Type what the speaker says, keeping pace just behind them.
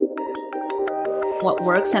what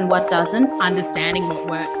works and what doesn't. Understanding what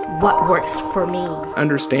works. What works for me.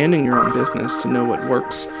 Understanding your own business to know what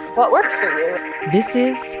works. What works for you. This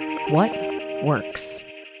is What Works.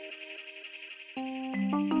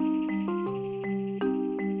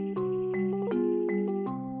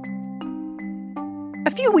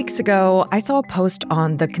 A few weeks ago, I saw a post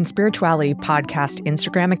on the Conspirituality podcast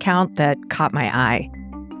Instagram account that caught my eye.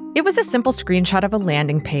 It was a simple screenshot of a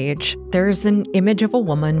landing page. There's an image of a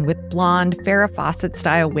woman with blonde Farrah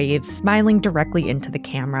Fawcett-style waves smiling directly into the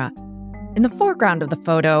camera. In the foreground of the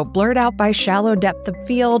photo, blurred out by shallow depth of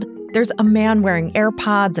field, there's a man wearing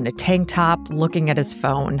AirPods and a tank top looking at his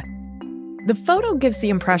phone. The photo gives the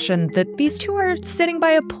impression that these two are sitting by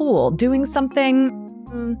a pool doing something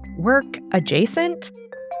work adjacent.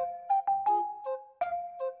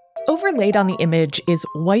 Overlaid on the image is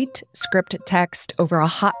white script text over a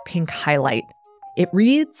hot pink highlight. It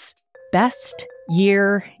reads, "Best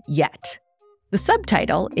Year Yet." The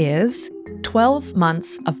subtitle is 12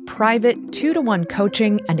 Months of Private 2-to-1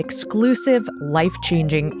 Coaching and Exclusive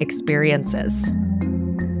Life-Changing Experiences.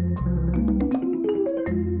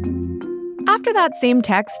 After that same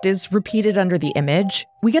text is repeated under the image,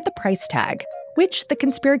 we get the price tag, which the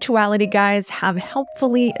Conspirituality guys have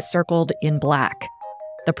helpfully circled in black.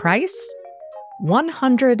 The price?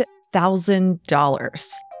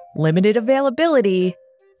 $100,000. Limited availability.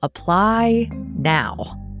 Apply now.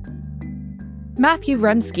 Matthew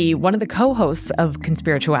Remski, one of the co-hosts of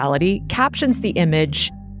Conspirituality, captions the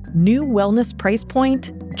image, "New wellness price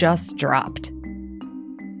point just dropped."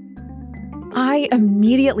 I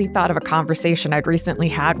immediately thought of a conversation I'd recently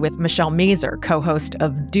had with Michelle Mazur, co-host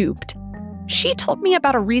of Duped. She told me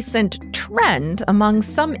about a recent trend among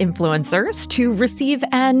some influencers to receive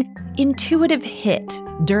an intuitive hit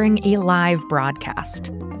during a live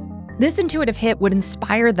broadcast. This intuitive hit would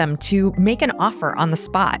inspire them to make an offer on the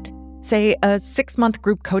spot, say a 6-month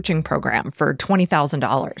group coaching program for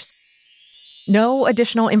 $20,000. No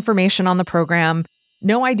additional information on the program,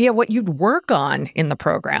 no idea what you'd work on in the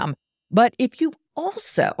program. But if you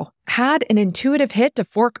also had an intuitive hit to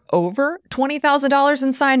fork over $20,000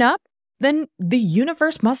 and sign up, then the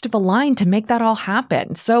universe must have aligned to make that all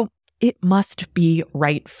happen. So it must be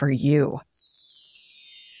right for you.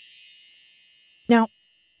 Now,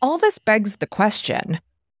 all this begs the question,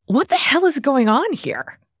 what the hell is going on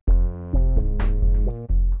here?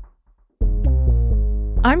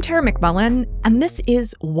 I'm Tara McMullin, and this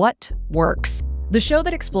is What Works, the show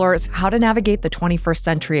that explores how to navigate the 21st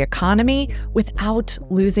century economy without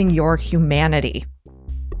losing your humanity.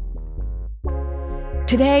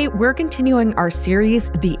 Today, we're continuing our series,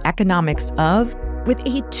 The Economics Of, with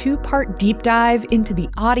a 2-part deep dive into the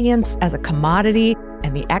audience as a commodity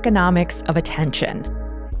and the economics of attention.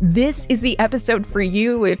 This is the episode for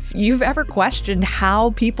you if you've ever questioned how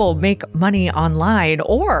people make money online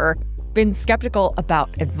or been skeptical about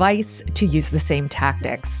advice to use the same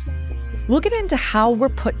tactics. We'll get into how we're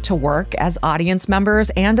put to work as audience members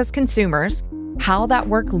and as consumers, how that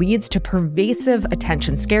work leads to pervasive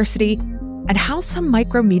attention scarcity, and how some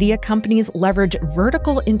micromedia companies leverage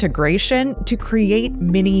vertical integration to create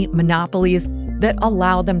mini monopolies that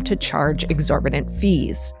allow them to charge exorbitant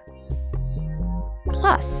fees.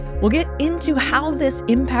 Plus, we'll get into how this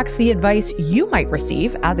impacts the advice you might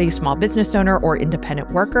receive as a small business owner or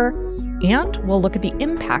independent worker, and we'll look at the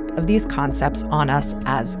impact of these concepts on us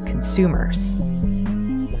as consumers.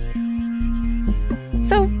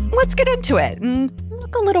 So let's get into it and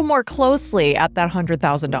look a little more closely at that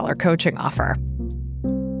 $100,000 coaching offer.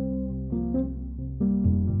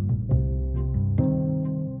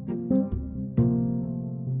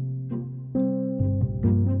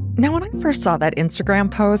 Now, when I first saw that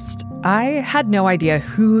Instagram post, I had no idea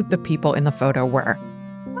who the people in the photo were.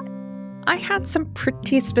 I had some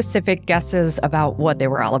pretty specific guesses about what they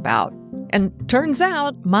were all about. And turns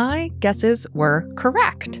out my guesses were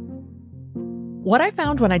correct. What I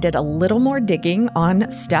found when I did a little more digging on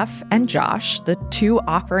Steph and Josh, the two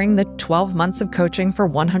offering the 12 months of coaching for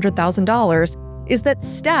 $100,000, is that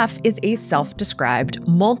Steph is a self-described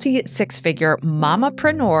multi-six-figure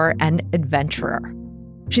mamapreneur and adventurer.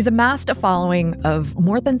 She's amassed a following of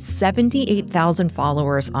more than 78,000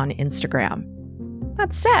 followers on Instagram.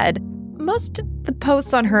 That said, most of the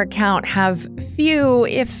posts on her account have few,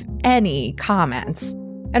 if any, comments.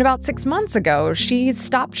 And about 6 months ago, she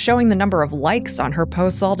stopped showing the number of likes on her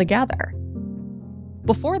posts altogether.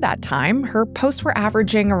 Before that time, her posts were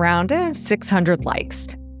averaging around 600 likes.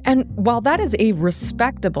 And while that is a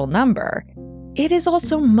respectable number, it is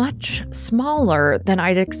also much smaller than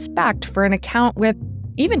I'd expect for an account with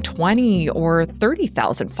even 20 or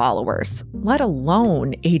 30,000 followers, let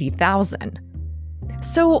alone 80,000.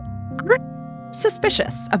 So I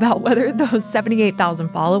suspicious about whether those 78,000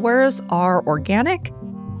 followers are organic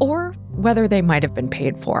or whether they might have been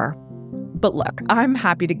paid for. But look, I'm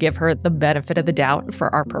happy to give her the benefit of the doubt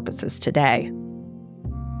for our purposes today.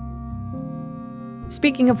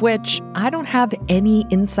 Speaking of which, I don't have any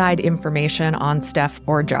inside information on Steph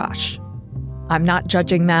or Josh. I'm not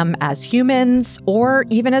judging them as humans or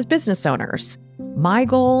even as business owners. My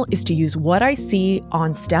goal is to use what I see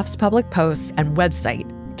on Steph's public posts and website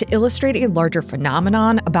to illustrate a larger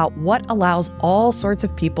phenomenon about what allows all sorts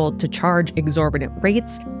of people to charge exorbitant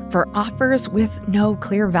rates for offers with no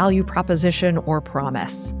clear value proposition or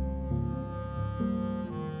promise.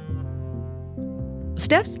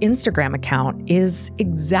 Steph's Instagram account is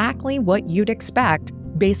exactly what you'd expect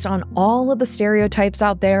based on all of the stereotypes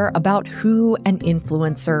out there about who an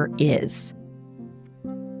influencer is.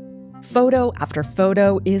 Photo after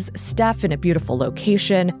photo is Steph in a beautiful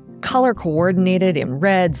location, color coordinated in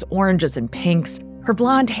reds, oranges, and pinks. Her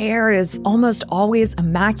blonde hair is almost always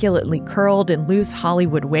immaculately curled in loose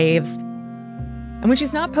Hollywood waves. And when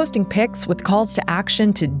she's not posting pics with calls to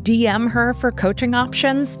action to DM her for coaching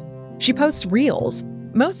options, she posts reels,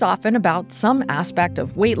 most often about some aspect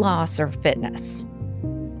of weight loss or fitness.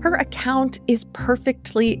 Her account is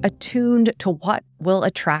perfectly attuned to what will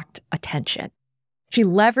attract attention. She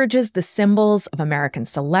leverages the symbols of American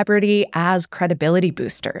celebrity as credibility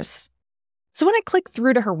boosters. So when I click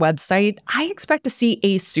through to her website, I expect to see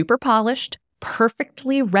a super polished,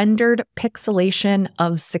 perfectly rendered pixelation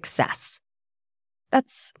of success.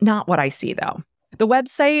 That's not what I see, though. The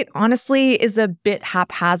website, honestly, is a bit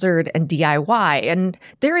haphazard and DIY, and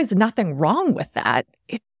there is nothing wrong with that.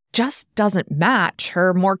 It just doesn't match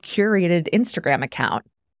her more curated Instagram account,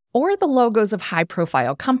 or the logos of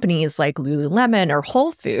high-profile companies like Lululemon or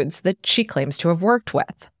Whole Foods that she claims to have worked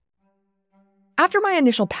with. After my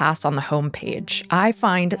initial pass on the homepage, I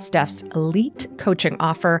find Steph's elite coaching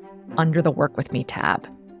offer under the Work With Me tab.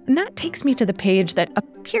 And that takes me to the page that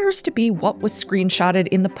appears to be what was screenshotted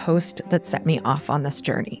in the post that set me off on this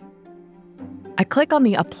journey. I click on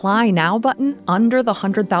the Apply Now button under the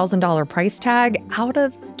 $100,000 price tag out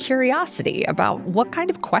of curiosity about what kind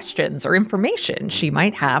of questions or information she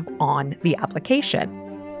might have on the application.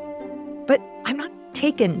 But I'm not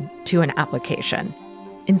taken to an application.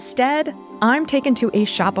 Instead, I'm taken to a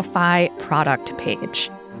Shopify product page.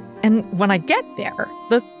 And when I get there,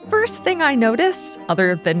 the first thing I notice,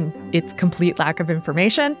 other than its complete lack of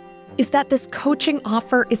information, is that this coaching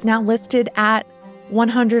offer is now listed at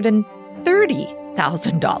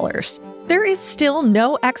 $130,000. There is still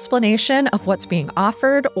no explanation of what's being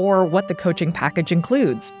offered or what the coaching package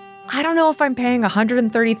includes. I don't know if I'm paying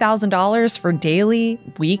 $130,000 for daily,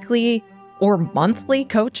 weekly, or monthly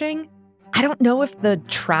coaching. I don't know if the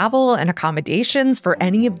travel and accommodations for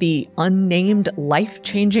any of the unnamed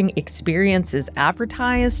life-changing experiences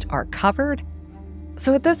advertised are covered.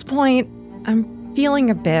 So at this point, I'm feeling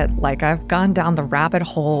a bit like I've gone down the rabbit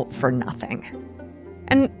hole for nothing.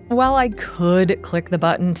 And while I could click the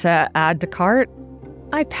button to add to cart,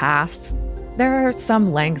 I pass. There are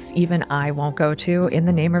some lengths even I won't go to in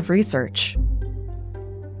the name of research.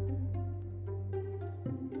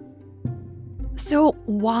 So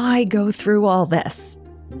why go through all this?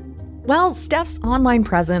 Well, Steph's online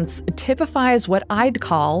presence typifies what I'd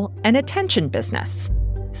call an attention business.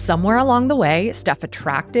 Somewhere along the way, Steph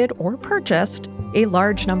attracted or purchased a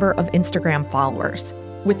large number of Instagram followers.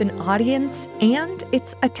 With an audience and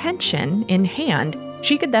its attention in hand,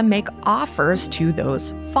 she could then make offers to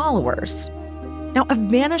those followers. Now, a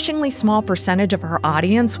vanishingly small percentage of her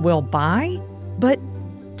audience will buy, but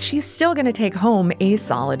she's still going to take home a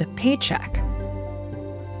solid paycheck.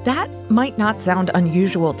 That might not sound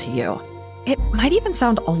unusual to you. It might even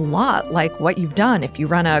sound a lot like what you've done if you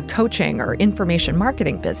run a coaching or information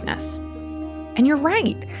marketing business. And you're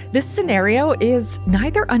right, this scenario is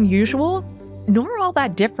neither unusual nor all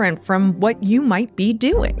that different from what you might be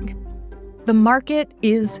doing. The market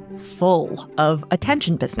is full of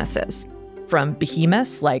attention businesses, from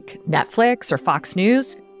behemoths like Netflix or Fox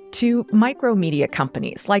News to micro media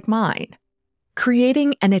companies like mine.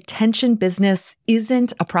 Creating an attention business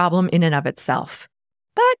isn't a problem in and of itself,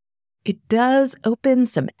 but it does open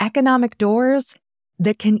some economic doors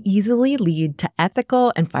that can easily lead to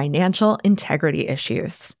ethical and financial integrity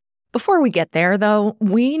issues. Before we get there, though,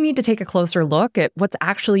 we need to take a closer look at what's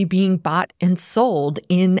actually being bought and sold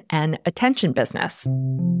in an attention business.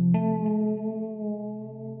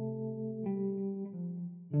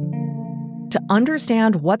 To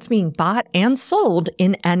understand what's being bought and sold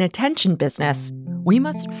in an attention business, we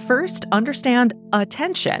must first understand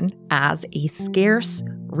attention as a scarce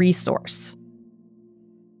resource.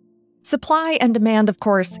 Supply and demand, of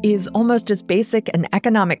course, is almost as basic an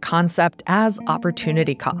economic concept as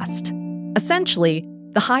opportunity cost. Essentially,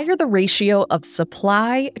 the higher the ratio of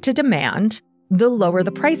supply to demand, the lower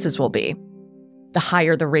the prices will be. The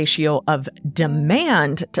higher the ratio of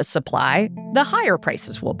demand to supply, the higher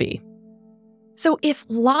prices will be. So if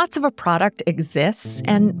lots of a product exists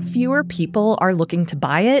and fewer people are looking to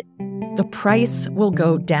buy it, the price will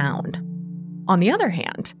go down. On the other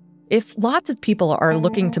hand, if lots of people are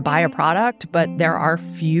looking to buy a product, but there are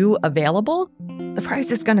few available, the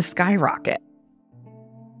price is going to skyrocket.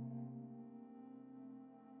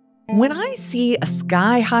 When I see a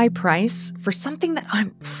sky-high price for something that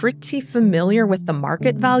I'm pretty familiar with the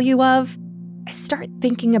market value of, I start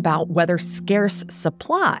thinking about whether scarce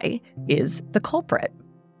supply is the culprit.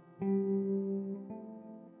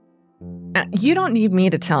 Now, you don't need me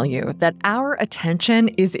to tell you that our attention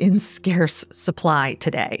is in scarce supply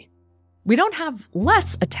today. We don't have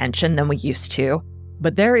less attention than we used to,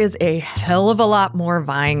 but there is a hell of a lot more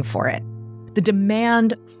vying for it. The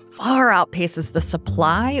demand far outpaces the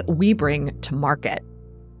supply we bring to market.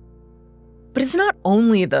 But it's not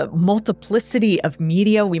only the multiplicity of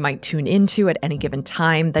media we might tune into at any given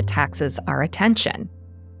time that taxes our attention.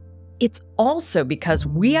 It's also because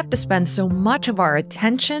we have to spend so much of our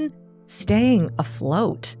attention staying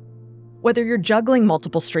afloat. Whether you're juggling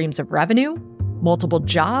multiple streams of revenue, multiple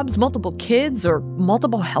jobs, multiple kids, or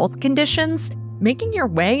multiple health conditions, making your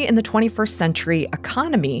way in the 21st century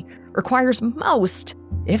economy requires most,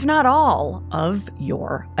 if not all, of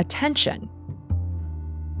your attention.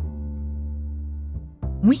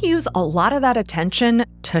 We use a lot of that attention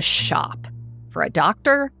to shop. For a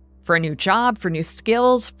doctor, for a new job, for new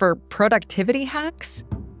skills, for productivity hacks.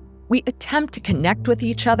 We attempt to connect with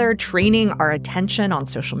each other, training our attention on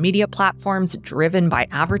social media platforms driven by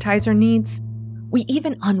advertiser needs. We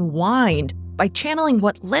even unwind by channeling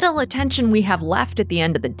what little attention we have left at the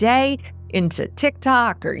end of the day into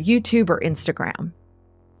TikTok or YouTube or Instagram.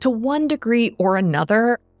 To one degree or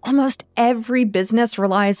another, almost every business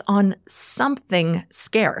relies on something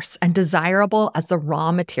scarce and desirable as the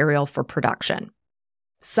raw material for production.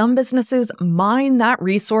 Some businesses mine that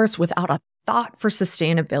resource without a thought for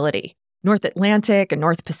sustainability. North Atlantic and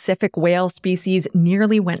North Pacific whale species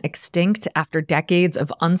nearly went extinct after decades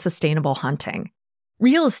of unsustainable hunting.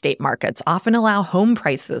 Real estate markets often allow home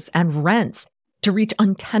prices and rents to reach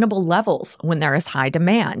untenable levels when there is high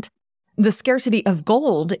demand. The scarcity of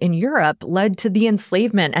gold in Europe led to the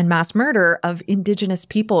enslavement and mass murder of indigenous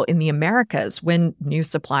people in the Americas when new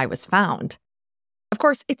supply was found. Of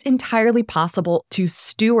course, it's entirely possible to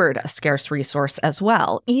steward a scarce resource as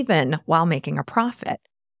well, even while making a profit.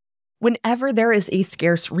 Whenever there is a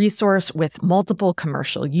scarce resource with multiple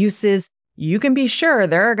commercial uses, you can be sure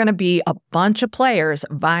there are going to be a bunch of players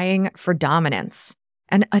vying for dominance.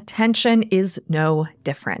 And attention is no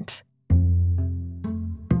different.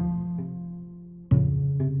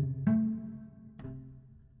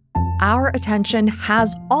 Our attention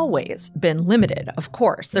has always been limited, of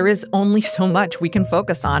course. There is only so much we can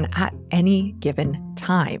focus on at any given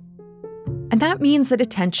time. And that means that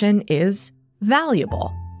attention is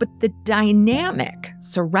valuable. But the dynamic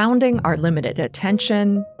surrounding our limited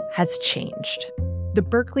attention has changed. The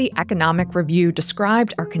Berkeley Economic Review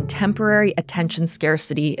described our contemporary attention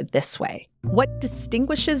scarcity this way. What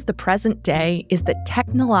distinguishes the present day is that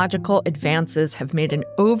technological advances have made an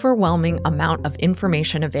overwhelming amount of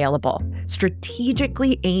information available,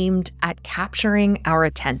 strategically aimed at capturing our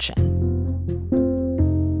attention.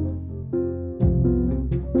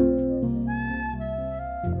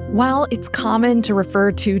 While it's common to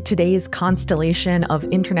refer to today's constellation of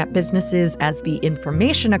internet businesses as the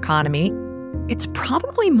information economy, it's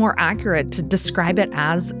probably more accurate to describe it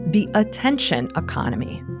as the attention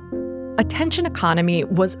economy. Attention economy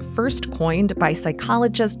was first coined by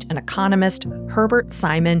psychologist and economist Herbert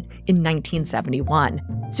Simon in 1971,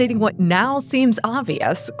 stating what now seems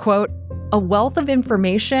obvious, quote, "A wealth of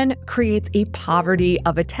information creates a poverty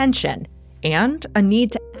of attention and a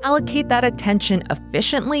need to allocate that attention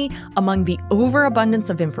efficiently among the overabundance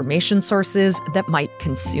of information sources that might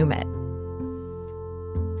consume it."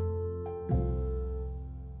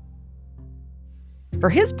 For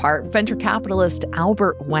his part, venture capitalist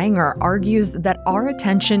Albert Wenger argues that our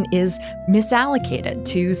attention is misallocated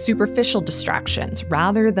to superficial distractions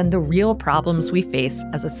rather than the real problems we face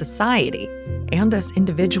as a society, and as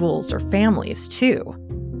individuals or families too.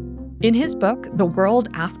 In his book, The World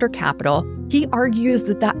After Capital, he argues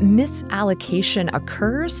that misallocation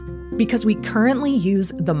occurs because we currently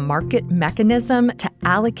use the market mechanism to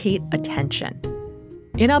allocate attention.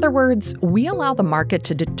 In other words, we allow the market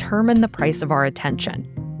to determine the price of our attention,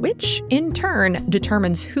 which in turn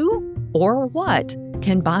determines who or what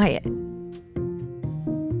can buy it.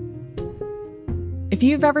 If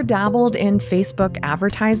you've ever dabbled in Facebook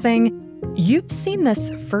advertising, you've seen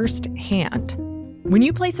this firsthand. When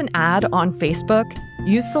you place an ad on Facebook,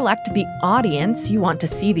 you select the audience you want to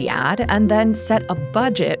see the ad and then set a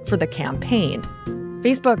budget for the campaign.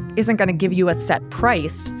 Facebook isn't going to give you a set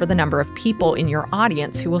price for the number of people in your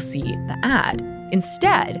audience who will see the ad.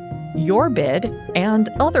 Instead, your bid and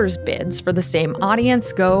others' bids for the same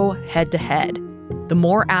audience go head-to-head. The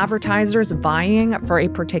more advertisers vying for a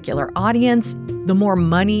particular audience, the more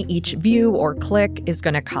money each view or click is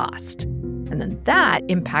going to cost. And then that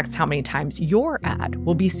impacts how many times your ad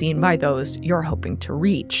will be seen by those you're hoping to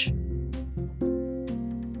reach.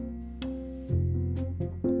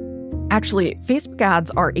 Actually, Facebook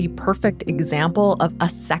ads are a perfect example of a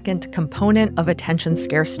second component of attention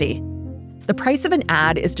scarcity. The price of an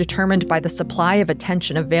ad is determined by the supply of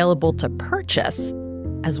attention available to purchase,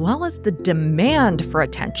 as well as the demand for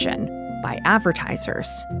attention by advertisers.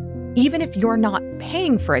 Even if you're not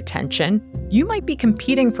paying for attention, you might be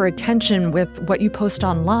competing for attention with what you post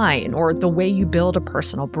online or the way you build a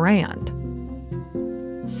personal brand.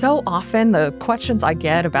 So often, the questions I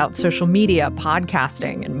get about social media,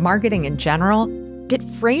 podcasting, and marketing in general get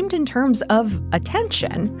framed in terms of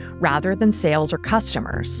attention rather than sales or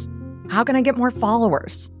customers. How can I get more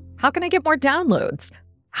followers? How can I get more downloads?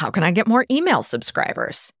 How can I get more email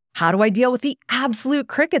subscribers? How do I deal with the absolute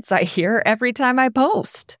crickets I hear every time I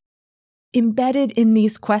post? Embedded in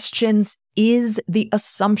these questions is the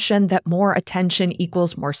assumption that more attention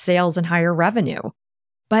equals more sales and higher revenue.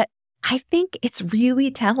 But I think it's really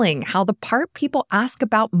telling how the part people ask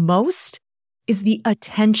about most is the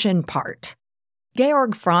attention part.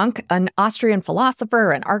 Georg Frank, an Austrian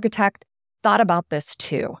philosopher and architect, thought about this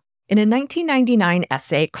too. In a 1999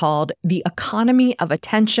 essay called The Economy of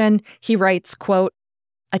Attention, he writes, quote,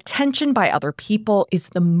 "Attention by other people is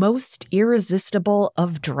the most irresistible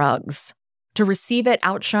of drugs. To receive it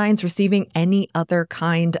outshines receiving any other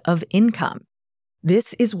kind of income.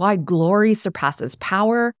 This is why glory surpasses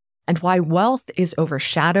power and why wealth is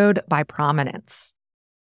overshadowed by prominence."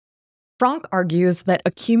 Frank argues that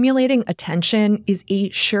accumulating attention is a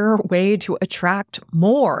sure way to attract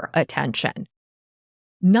more attention.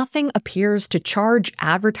 Nothing appears to charge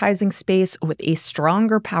advertising space with a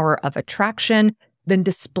stronger power of attraction than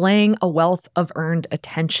displaying a wealth of earned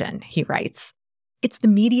attention, he writes. It's the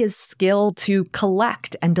media's skill to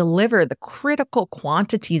collect and deliver the critical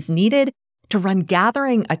quantities needed to run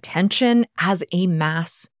gathering attention as a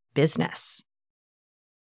mass business.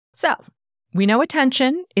 So, we know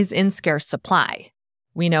attention is in scarce supply.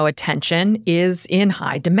 We know attention is in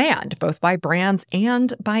high demand, both by brands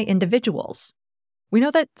and by individuals. We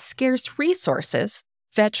know that scarce resources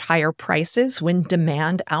fetch higher prices when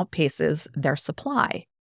demand outpaces their supply.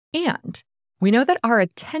 And we know that our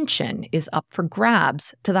attention is up for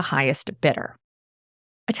grabs to the highest bidder.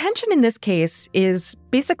 Attention in this case is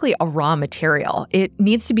basically a raw material. It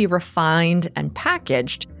needs to be refined and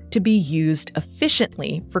packaged to be used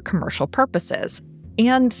efficiently for commercial purposes.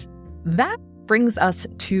 And that brings us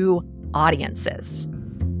to audiences.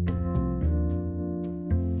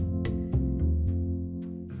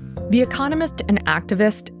 The economist and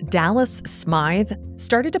activist Dallas Smythe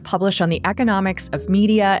started to publish on the economics of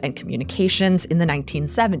media and communications in the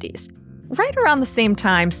 1970s, right around the same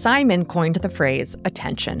time Simon coined the phrase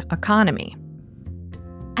attention economy.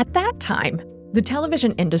 At that time, the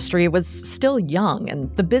television industry was still young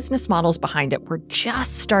and the business models behind it were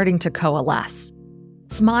just starting to coalesce.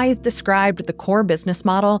 Smythe described the core business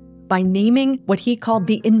model by naming what he called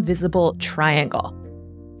the invisible triangle.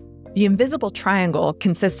 The invisible triangle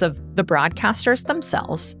consists of the broadcasters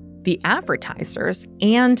themselves, the advertisers,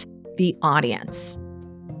 and the audience.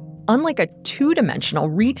 Unlike a two-dimensional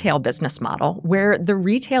retail business model where the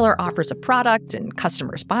retailer offers a product and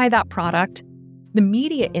customers buy that product, the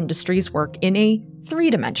media industries work in a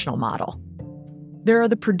three-dimensional model. There are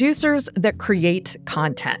the producers that create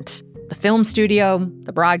content, the film studio,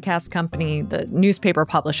 the broadcast company, the newspaper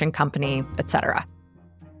publishing company, etc.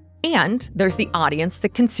 And there's the audience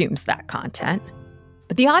that consumes that content.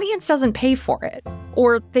 But the audience doesn't pay for it,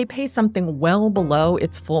 or they pay something well below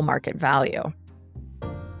its full market value.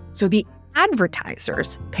 So the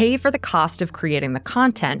advertisers pay for the cost of creating the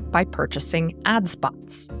content by purchasing ad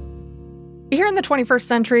spots. Here in the 21st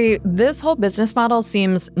century, this whole business model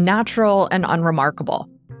seems natural and unremarkable.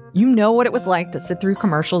 You know what it was like to sit through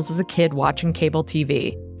commercials as a kid watching cable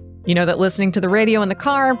TV. You know that listening to the radio in the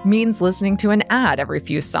car means listening to an ad every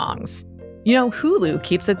few songs. You know Hulu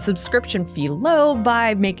keeps its subscription fee low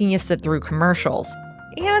by making you sit through commercials.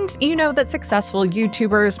 And you know that successful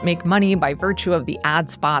YouTubers make money by virtue of the ad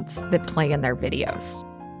spots that play in their videos.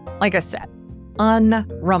 Like I said,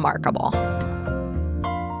 unremarkable.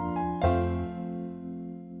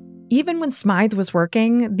 Even when Smythe was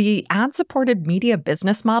working, the ad-supported media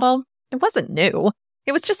business model, it wasn't new.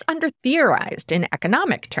 It was just under-theorized in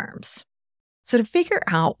economic terms. So to figure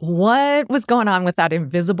out what was going on with that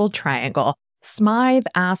invisible triangle, Smythe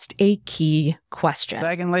asked a key question.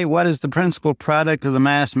 Secondly, what is the principal product of the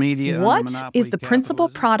mass media? What is the principal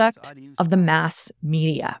product of the mass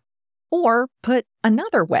media? Or put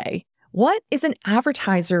another way, what is an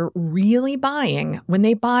advertiser really buying when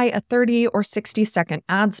they buy a 30 or 60-second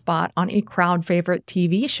ad spot on a crowd favorite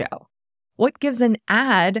TV show? What gives an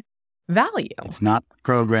ad value? It's not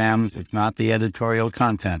programs, it's not the editorial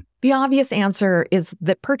content. The obvious answer is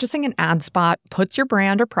that purchasing an ad spot puts your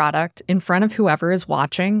brand or product in front of whoever is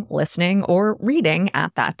watching, listening, or reading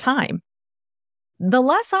at that time. The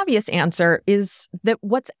less obvious answer is that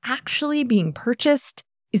what's actually being purchased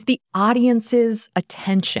is the audience's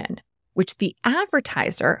attention, which the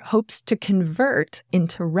advertiser hopes to convert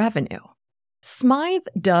into revenue. Smythe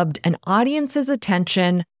dubbed an audience's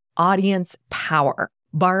attention audience power,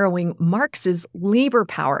 borrowing Marx's labor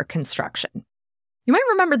power construction. You might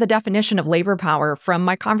remember the definition of labor power from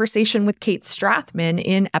my conversation with Kate Strathman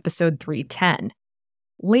in episode 310.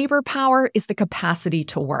 Labor power is the capacity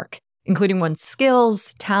to work, including one's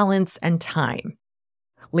skills, talents, and time.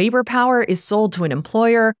 Labor power is sold to an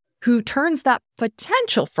employer who turns that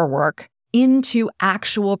potential for work into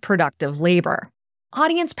actual productive labor.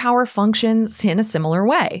 Audience power functions in a similar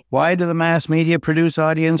way. Why do the mass media produce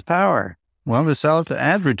audience power? Well, to sell it to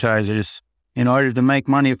advertisers in order to make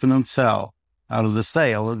money for themselves out of the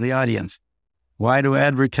sale of the audience. Why do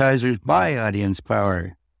advertisers buy audience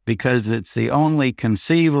power? Because it's the only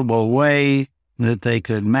conceivable way that they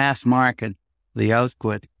could mass market the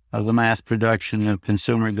output of the mass production of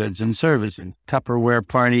consumer goods and services. Tupperware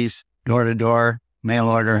parties, door-to-door,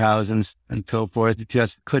 mail-order houses, and so forth,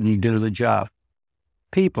 just couldn't do the job.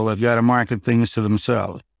 People have got to market things to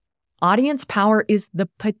themselves. Audience power is the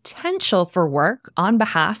potential for work on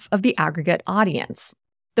behalf of the aggregate audience.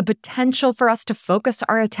 The potential for us to focus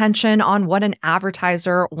our attention on what an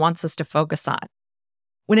advertiser wants us to focus on.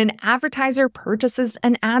 When an advertiser purchases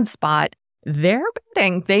an ad spot, they're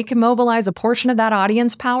betting they can mobilize a portion of that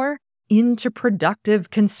audience power into productive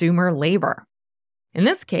consumer labor. In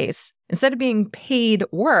this case, instead of being paid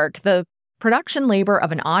work, the production labor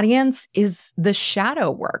of an audience is the shadow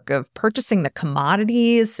work of purchasing the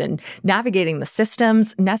commodities and navigating the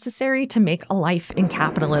systems necessary to make a life in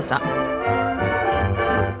capitalism.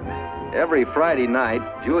 Every Friday night,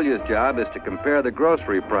 Julia's job is to compare the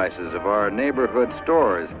grocery prices of our neighborhood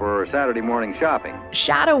stores for Saturday morning shopping.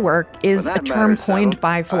 Shadow work is a term coined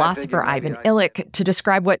by philosopher Ivan Illich to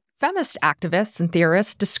describe what feminist activists and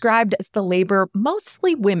theorists described as the labor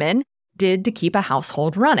mostly women did to keep a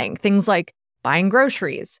household running. Things like buying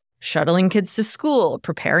groceries, shuttling kids to school,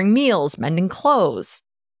 preparing meals, mending clothes.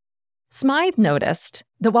 Smythe noticed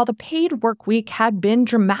that while the paid work week had been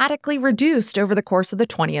dramatically reduced over the course of the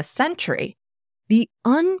 20th century, the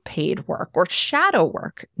unpaid work or shadow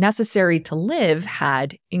work necessary to live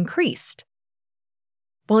had increased.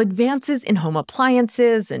 While advances in home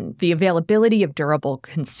appliances and the availability of durable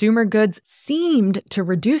consumer goods seemed to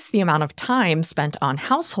reduce the amount of time spent on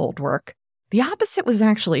household work, the opposite was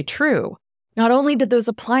actually true. Not only did those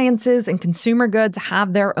appliances and consumer goods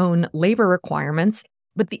have their own labor requirements,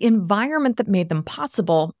 but the environment that made them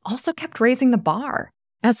possible also kept raising the bar.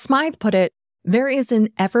 As Smythe put it, there is an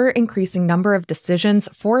ever-increasing number of decisions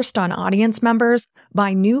forced on audience members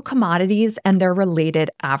by new commodities and their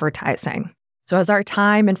related advertising. So as our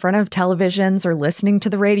time in front of televisions or listening to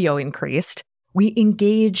the radio increased, we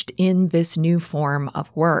engaged in this new form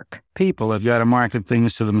of work. People have got to market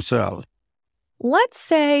things to themselves. Let's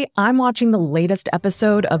say I'm watching the latest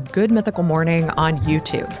episode of Good Mythical Morning on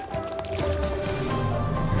YouTube.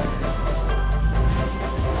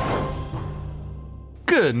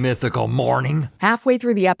 Good Mythical Morning. Halfway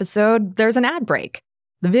through the episode, there's an ad break.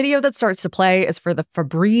 The video that starts to play is for the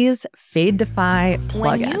Febreze Fade-Defy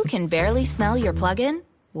plugin. When you can barely smell your plugin,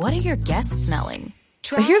 what are your guests smelling?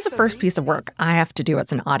 But here's the first piece of work I have to do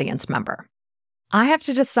as an audience member. I have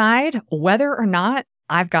to decide whether or not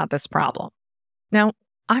I've got this problem. Now,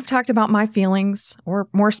 I've talked about my feelings, or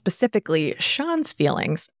more specifically, Sean's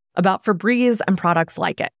feelings, about Febreze and products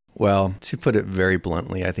like it. Well, to put it very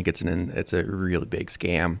bluntly, I think it's a really big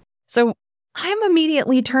scam. So I'm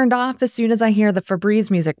immediately turned off as soon as I hear the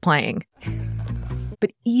Febreze music playing.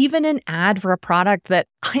 But even an ad for a product that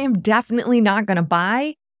I am definitely not going to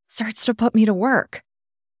buy starts to put me to work.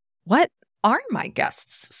 What are my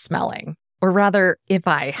guests smelling? Or rather, if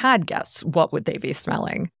I had guests, what would they be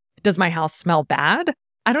smelling? Does my house smell bad?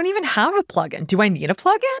 I don't even have a plug-in. Do I need a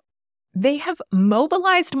plug-in? They have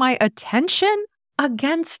mobilized my attention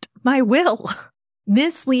against my will.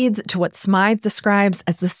 This leads to what Smythe describes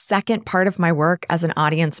as the second part of my work as an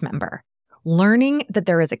audience member, learning that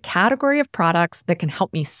there is a category of products that can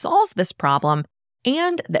help me solve this problem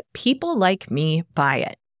and that people like me buy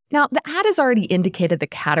it. Now, the ad has already indicated the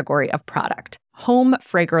category of product, home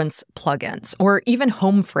fragrance plugins, or even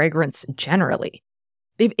home fragrance generally.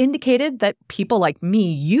 They've indicated that people like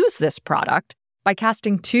me use this product by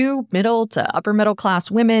casting two middle to upper middle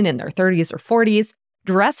class women in their 30s or 40s,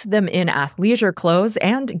 dress them in athleisure clothes,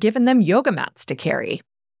 and given them yoga mats to carry.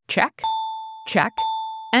 Check, check,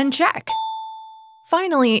 and check.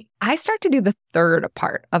 Finally, I start to do the third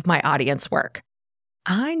part of my audience work.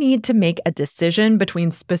 I need to make a decision between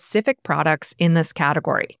specific products in this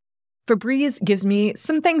category. Febreze gives me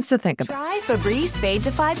some things to think about. Try Febreze Fade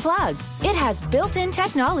to Fly Plug. It has built-in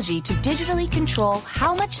technology to digitally control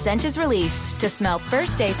how much scent is released to smell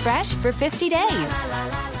first day fresh for 50 days.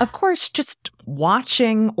 Of course, just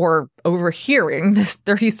watching or overhearing this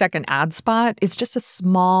 30-second ad spot is just a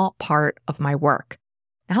small part of my work.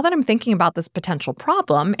 Now that I'm thinking about this potential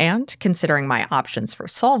problem and considering my options for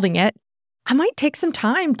solving it, I might take some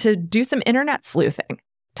time to do some internet sleuthing,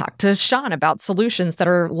 talk to Sean about solutions that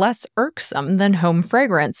are less irksome than home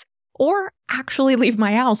fragrance, or actually leave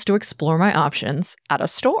my house to explore my options at a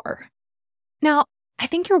store. Now, I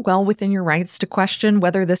think you're well within your rights to question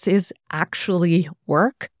whether this is actually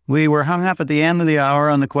work. We were hung up at the end of the hour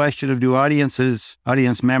on the question of do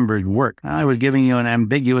audience members work. I was giving you an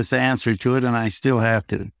ambiguous answer to it, and I still have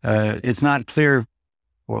to. It's not clear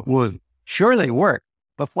what would. Sure, they work,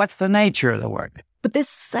 but what's the nature of the work? But this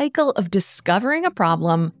cycle of discovering a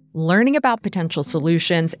problem, learning about potential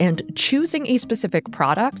solutions, and choosing a specific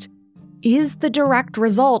product is the direct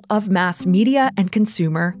result of mass media and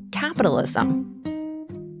consumer capitalism.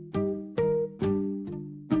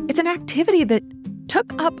 It's an activity that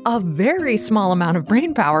took up a very small amount of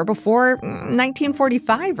brain power before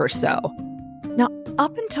 1945 or so. Now,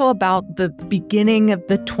 up until about the beginning of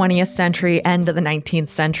the 20th century, end of the 19th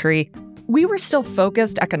century, we were still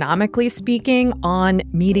focused, economically speaking, on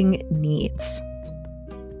meeting needs.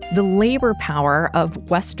 The labor power of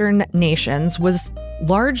Western nations was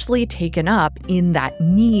largely taken up in that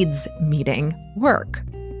needs-meeting work.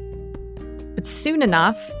 But soon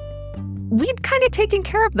enough, we'd kind of taken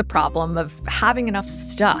care of the problem of having enough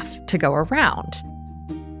stuff to go around.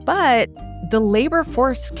 But the labor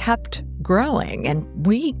force kept growing, and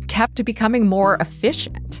we kept becoming more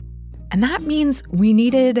efficient. And that means we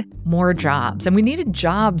needed more jobs, and we needed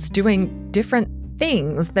jobs doing different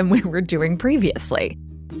things than we were doing previously.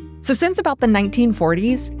 So since about the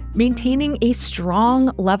 1940s, maintaining a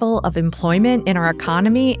strong level of employment in our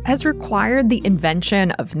economy has required the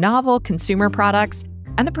invention of novel consumer products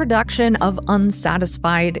and the production of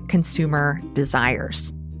unsatisfied consumer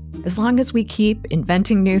desires. As long as we keep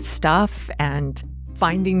inventing new stuff and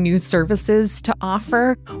finding new services to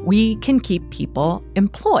offer, we can keep people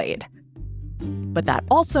employed. But that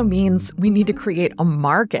also means we need to create a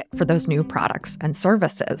market for those new products and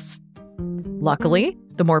services. Luckily,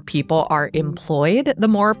 the more people are employed, the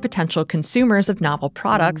more potential consumers of novel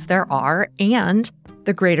products there are, and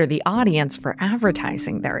the greater the audience for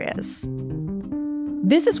advertising there is.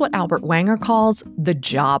 This is what Albert Wenger calls the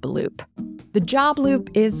job loop. The job loop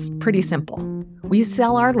is pretty simple. We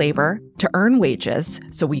sell our labor to earn wages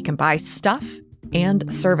so we can buy stuff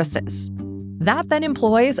and services. That then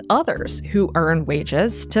employs others who earn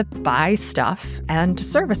wages to buy stuff and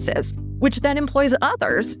services, which then employs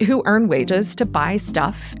others who earn wages to buy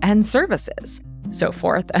stuff and services, so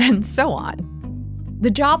forth and so on.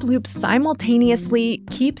 The job loop simultaneously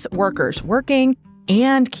keeps workers working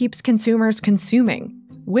and keeps consumers consuming,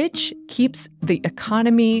 which keeps the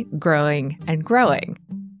economy growing and growing,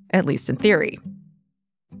 at least in theory.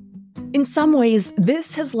 In some ways,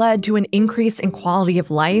 this has led to an increase in quality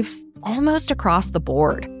of life almost across the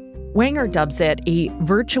board. Wenger dubs it a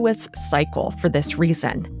virtuous cycle for this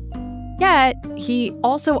reason. Yet, he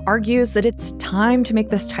also argues that it's time to make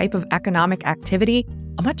this type of economic activity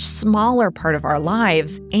a much smaller part of our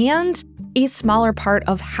lives and a smaller part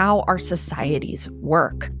of how our societies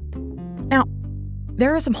work. Now,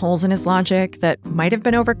 there are some holes in his logic that might have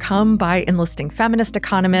been overcome by enlisting feminist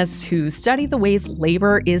economists who study the ways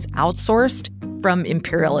labor is outsourced from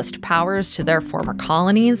imperialist powers to their former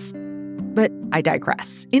colonies. But I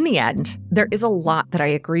digress. In the end, there is a lot that I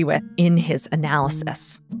agree with in his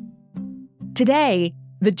analysis. Today,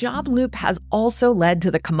 The job loop has also led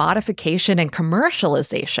to the commodification and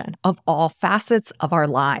commercialization of all facets of our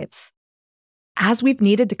lives. As we've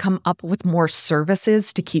needed to come up with more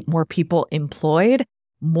services to keep more people employed,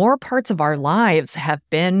 more parts of our lives have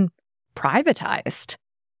been privatized.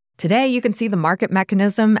 Today, you can see the market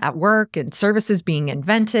mechanism at work and services being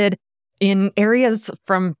invented in areas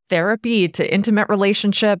from therapy to intimate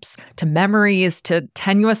relationships to memories to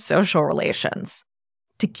tenuous social relations.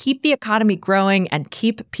 To keep the economy growing and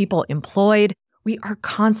keep people employed, we are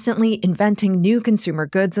constantly inventing new consumer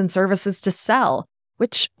goods and services to sell,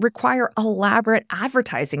 which require elaborate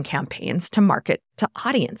advertising campaigns to market to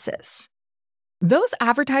audiences. Those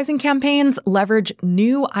advertising campaigns leverage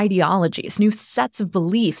new ideologies, new sets of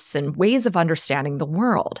beliefs, and ways of understanding the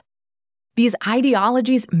world. These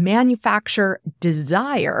ideologies manufacture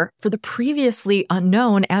desire for the previously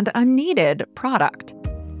unknown and unneeded product.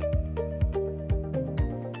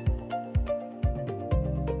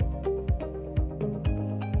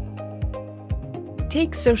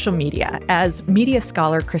 Take social media, as media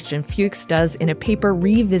scholar Christian Fuchs does in a paper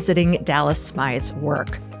revisiting Dallas Smythe's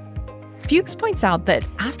work. Fuchs points out that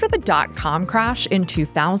after the dot-com crash in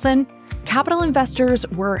 2000, capital investors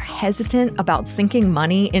were hesitant about sinking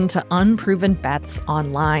money into unproven bets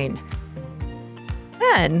online.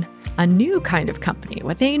 Then, a new kind of company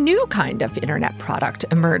with a new kind of internet product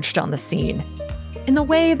emerged on the scene. In the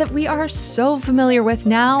way that we are so familiar with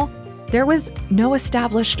now, there was no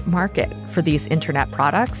established market for these internet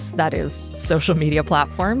products, that is, social media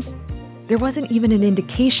platforms. There wasn't even an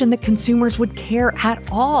indication that consumers would care at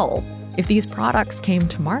all if these products came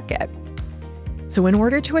to market. So in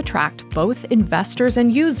order to attract both investors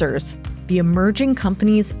and users, the emerging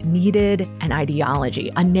companies needed an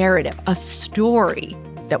ideology, a narrative, a story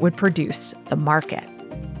that would produce the market.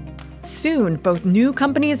 Soon, both new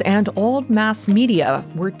companies and old mass media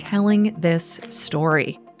were telling this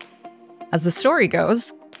story. As the story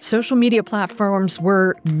goes, social media platforms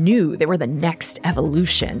were new. They were the next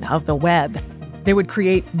evolution of the web. They would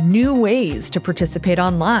create new ways to participate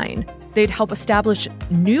online. They'd help establish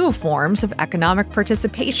new forms of economic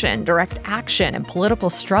participation, direct action, and political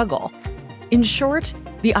struggle. In short,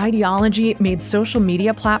 the ideology made social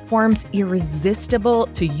media platforms irresistible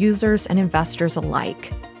to users and investors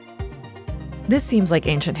alike. This seems like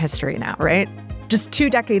ancient history now, right? Just 2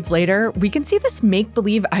 decades later, we can see this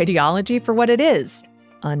make-believe ideology for what it is: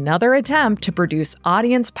 another attempt to produce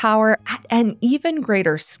audience power at an even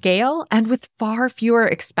greater scale and with far fewer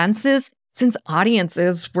expenses, since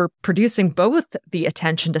audiences were producing both the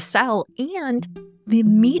attention to sell and the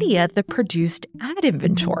media that produced ad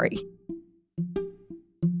inventory.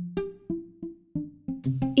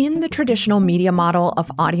 In the traditional media model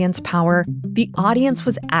of audience power, the audience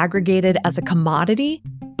was aggregated as a commodity,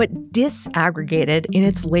 but disaggregated in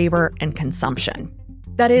its labor and consumption.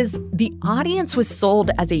 That is, the audience was sold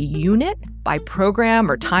as a unit by program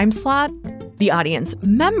or time slot. The audience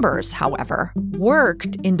members, however,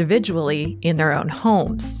 worked individually in their own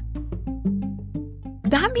homes.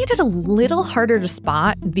 That made it a little harder to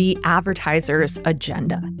spot the advertiser's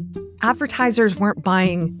agenda. Advertisers weren't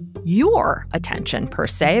buying your attention per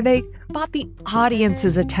se. They bought the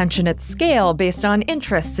audience's attention at scale based on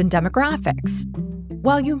interests and demographics.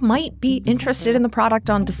 While you might be interested in the product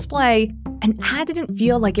on display, an ad didn't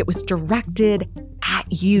feel like it was directed at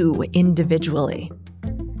you individually.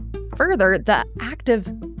 Further, the act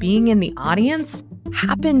of being in the audience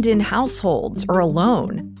happened in households or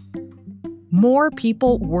alone. More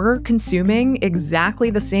people were consuming exactly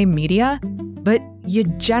the same media, but you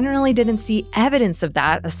generally didn't see evidence of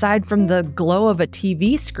that aside from the glow of a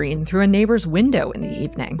TV screen through a neighbor's window in the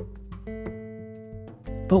evening.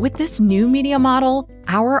 But with this new media model,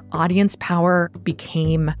 our audience power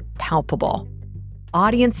became palpable.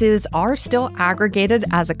 Audiences are still aggregated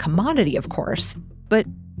as a commodity, of course, but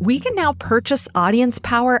we can now purchase audience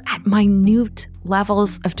power at minute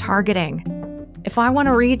levels of targeting. If I want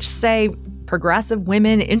to reach, say, progressive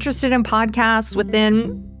women interested in podcasts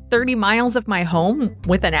within 30 miles of my home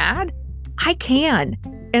with an ad, I can,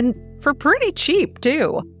 and for pretty cheap,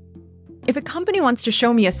 too. If a company wants to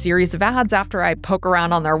show me a series of ads after I poke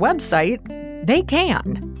around on their website, they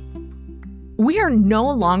can. We are no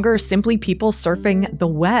longer simply people surfing the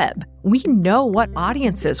web. We know what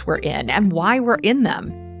audiences we're in and why we're in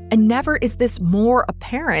them. And never is this more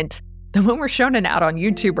apparent than when we're shown an ad on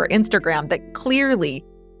YouTube or Instagram that clearly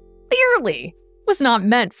was not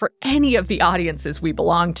meant for any of the audiences we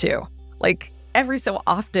belong to. Like every so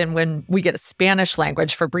often when we get a Spanish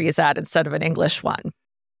language Febreze ad instead of an English one.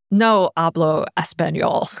 No hablo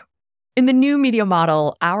español. In the new media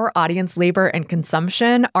model, our audience labor and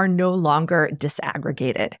consumption are no longer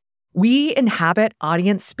disaggregated. We inhabit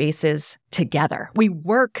audience spaces together. We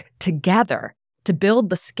work together to build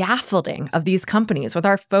the scaffolding of these companies with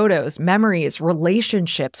our photos, memories,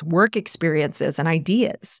 relationships, work experiences, and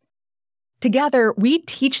ideas. Together, we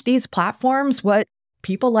teach these platforms what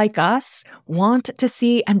people like us want to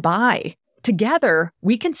see and buy. Together,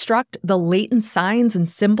 we construct the latent signs and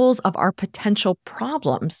symbols of our potential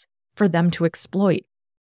problems for them to exploit.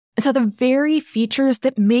 And so the very features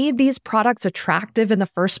that made these products attractive in the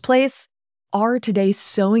first place are today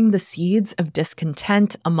sowing the seeds of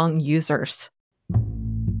discontent among users.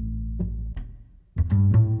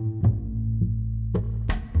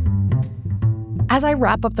 As I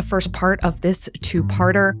wrap up the first part of this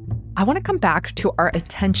two-parter, I want to come back to our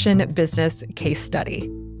attention business case study.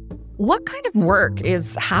 What kind of work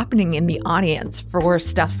is happening in the audience for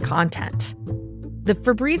Steph's content? The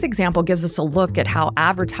Febreze example gives us a look at how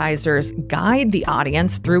advertisers guide the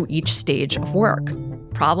audience through each stage of work: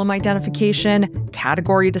 problem identification,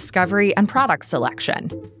 category discovery, and product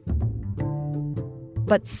selection.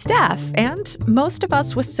 But Steph, and most of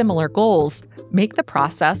us with similar goals, make the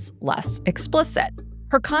process less explicit.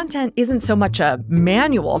 Her content isn't so much a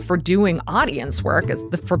manual for doing audience work as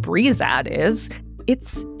the Febreze ad is.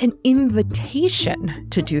 It's an invitation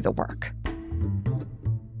to do the work.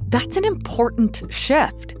 That's an important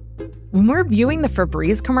shift. When we're viewing the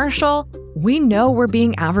Febreze commercial, we know we're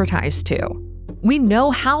being advertised to. We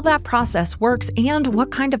know how that process works and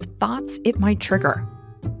what kind of thoughts it might trigger.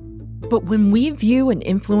 But when we view an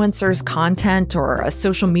influencer's content or a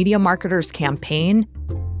social media marketer's campaign,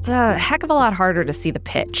 it's a heck of a lot harder to see the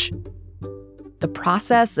pitch. The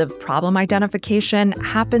process of problem identification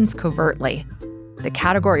happens covertly. The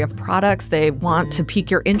category of products they want to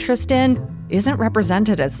pique your interest in isn't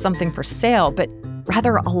represented as something for sale, but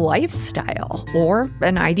rather a lifestyle or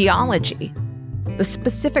an ideology. The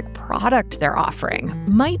specific product they're offering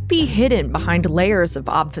might be hidden behind layers of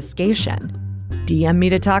obfuscation. DM me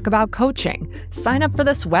to talk about coaching, sign up for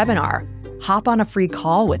this webinar, hop on a free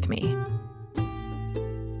call with me.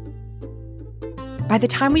 By the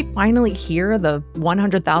time we finally hear the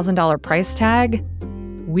 $100,000 price tag,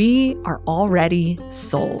 we are already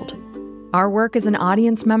sold. Our work as an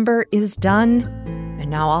audience member is done, and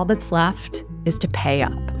now all that's left is to pay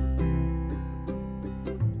up.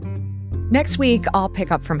 Next week, I'll pick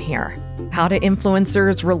up from here. How do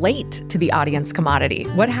influencers relate to the audience commodity?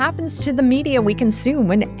 What happens to the media we consume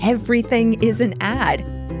when everything is an ad?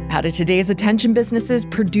 How do today's attention businesses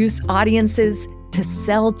produce audiences to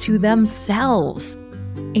sell to themselves?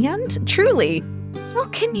 And truly, how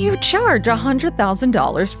can you charge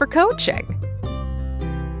 $100,000 for coaching?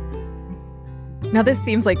 Now, this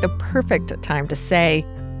seems like the perfect time to say,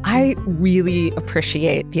 I really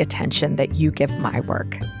appreciate the attention that you give my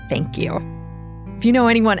work. Thank you. If you know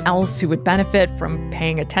anyone else who would benefit from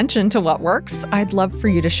paying attention to what works, I'd love for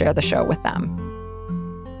you to share the show with them.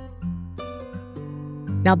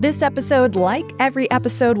 Now, this episode, like every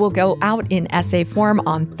episode, will go out in essay form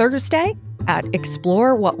on Thursday at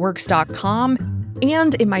explorewhatworks.com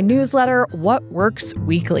and in my newsletter, What Works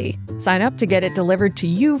Weekly. Sign up to get it delivered to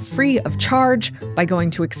you free of charge by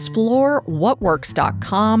going to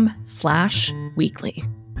explorewhatworks.com/weekly.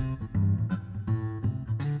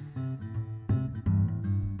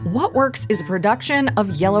 What Works is a production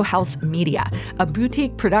of Yellow House Media, a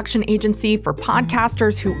boutique production agency for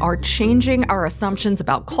podcasters who are changing our assumptions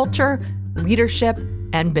about culture, leadership,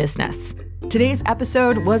 and business. Today's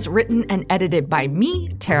episode was written and edited by me,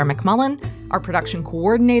 Tara McMullen. Our production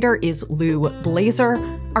coordinator is Lou Blazer.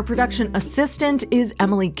 Our production assistant is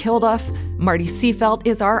Emily Kilduff. Marty Seafelt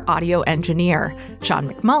is our audio engineer. Sean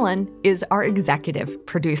McMullen is our executive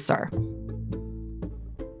producer.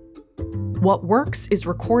 What Works is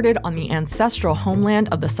recorded on the ancestral homeland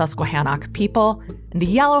of the Susquehannock people, and the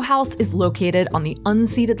Yellow House is located on the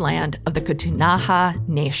unceded land of the Ktunaxa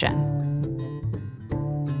Nation.